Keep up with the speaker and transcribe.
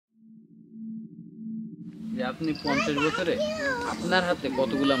যে আপনি 50 বছরে আপনার হাতে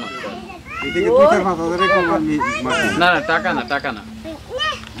কতগুলা মাছ আছে? এদিকে 2-4-5 কম আমি মারছি। না না টাকা না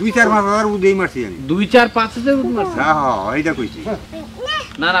 2-4-5 উদেই মারছি আমি। 2-4-5 হাজার উদ মারছেন? হ্যাঁ এইটা কইছি।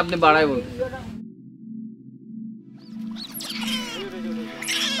 না আপনি বাড়াই বলতেছেন।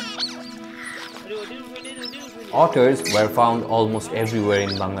 Otters were found almost everywhere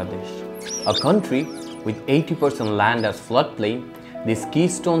in Bangladesh. A country with 80% land as floodplain, these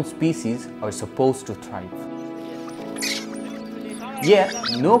keystone species are supposed to thrive. Yet,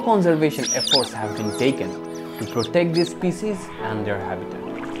 no conservation efforts have been taken to protect these species and their habitat.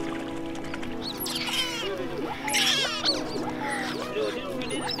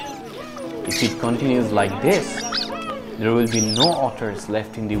 If it continues like this, there will be no otters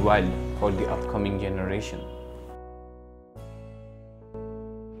left in the wild for the upcoming generation.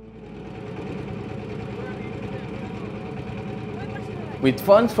 With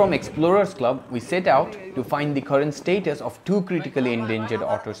funds from Explorers Club, we set out to find the current status of two critically endangered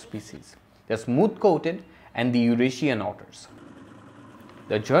otter species, the smooth-coated and the Eurasian otters.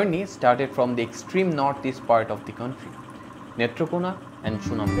 The journey started from the extreme northeast part of the country, Netrokona and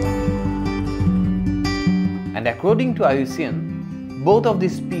Chunampa. And according to IUCN, both of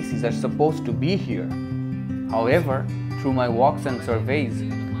these species are supposed to be here. However, through my walks and surveys,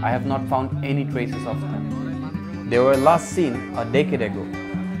 I have not found any traces of them. They were last seen a decade ago.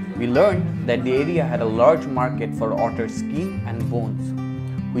 We learned that the area had a large market for otter skin and bones,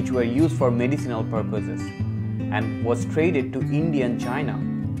 which were used for medicinal purposes, and was traded to India and China.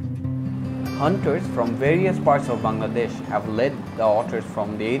 Hunters from various parts of Bangladesh have led the otters from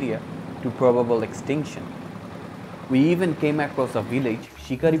the area to probable extinction. We even came across a village,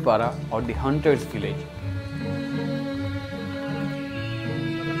 Shikaripara, or the Hunters' Village.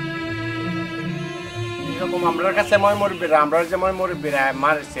 এরকম আমরার কাছে মরবিরা আমরা যেমন মরবিরা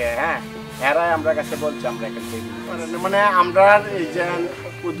মারছে হ্যাঁ এরাই আমরা কাছে বলছি আমরা এখানে মানে আমরার এই যে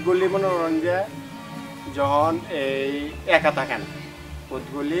উদগুলি মনোরঞ্জন যখন এই একা থাকেন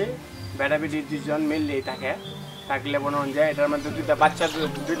উদগুলি বেড়া বেড়ি দুজন মিললেই থাকে থাকলে মনোরঞ্জন এটার মধ্যে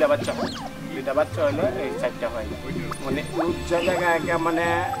দুইটা বাচ্চা হলো এই 4টা হয় মানে উচ্চ জায়গায় মানে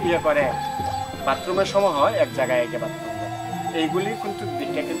ইয়ে করে বাথরুমের সময় হয় এক জায়গায় একে বাথরুম এইগুলি কিন্তু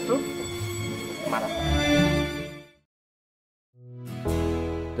দিকটা কিন্তু মারা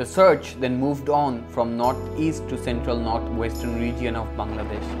The search then moved on from northeast to central northwestern region of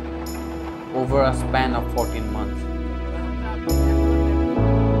Bangladesh over a span of 14 months.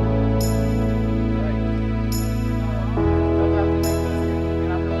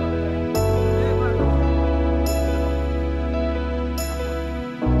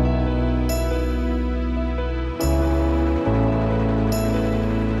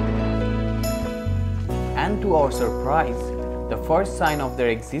 And to our surprise, the first sign of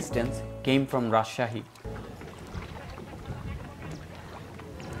their existence came from Rajshahi.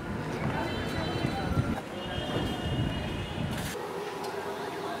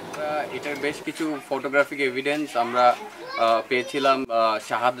 এটার বেশ কিছু photographic evidence আমরা পেয়েছিলাম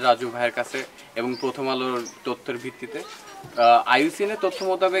শাহাদ রাজু ভাইয়ের কাছে এবং প্রথম আলোর তথ্যের ভিত্তিতে আইইউসিএন এর তথ্য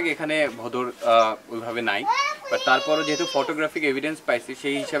মোতাবেক এখানে ভদর ওইভাবে নাই বাট তারপরও যেহেতু ফটোগ্রাফিক এভিডেন্স পাইছি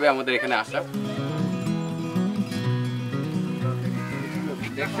সেই হিসাবে আমাদের এখানে আসা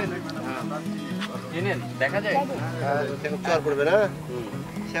দেখা যায় চর পড়বে না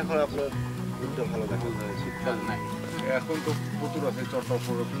এখন আপনার উল্টো ভালো দেখা যায় শীতকাল নাই এখন তো প্রচুর আছে চরটা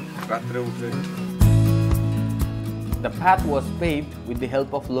পুরো রাত্রে উঠে The path was paved with the help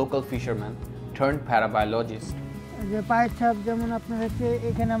of local fishermen turned parabiologists. যে পায়ের ছাপ যেমন আপনারা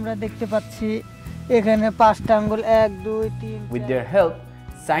এখানে আমরা দেখতে পাচ্ছি এখানে 5টা আঙ্গুল 1 2 3 With their help,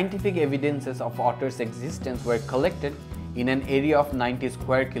 scientific evidences of otters' existence were collected in an area of 90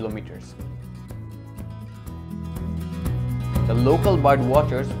 square kilometers. The local bird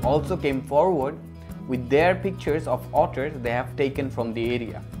watchers also came forward with their pictures of otters they have taken from the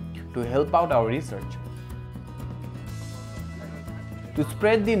area to help out our research. To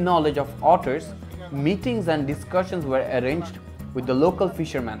spread the knowledge of otters, meetings and discussions were arranged with the local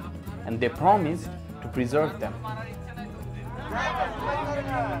fishermen and they promised to preserve them.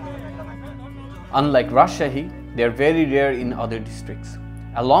 Unlike Rajshahi, they are very rare in other districts.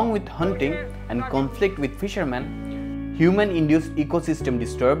 Along with hunting and conflict with fishermen, human-induced ecosystem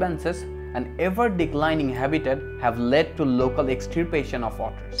disturbances and ever-declining habitat have led to local extirpation of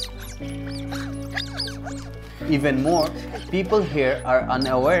otters. Even more, people here are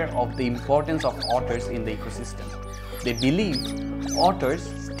unaware of the importance of otters in the ecosystem. They believe otters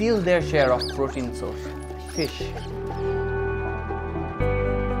steal their share of protein source, fish.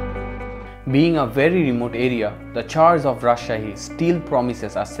 Being a very remote area, the Chars of Rajshahi still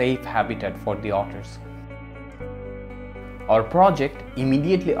promises a safe habitat for the otters. Our project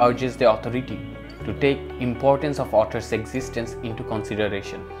immediately urges the authority to take importance of otters' existence into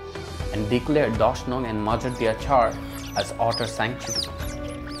consideration and declare Dashnong and Majordia Char as otter sanctuary.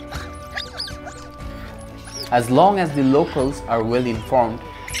 As long as the locals are well informed,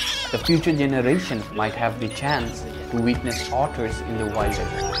 the future generation might have the chance to witness otters in the wild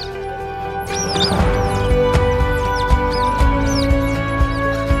again.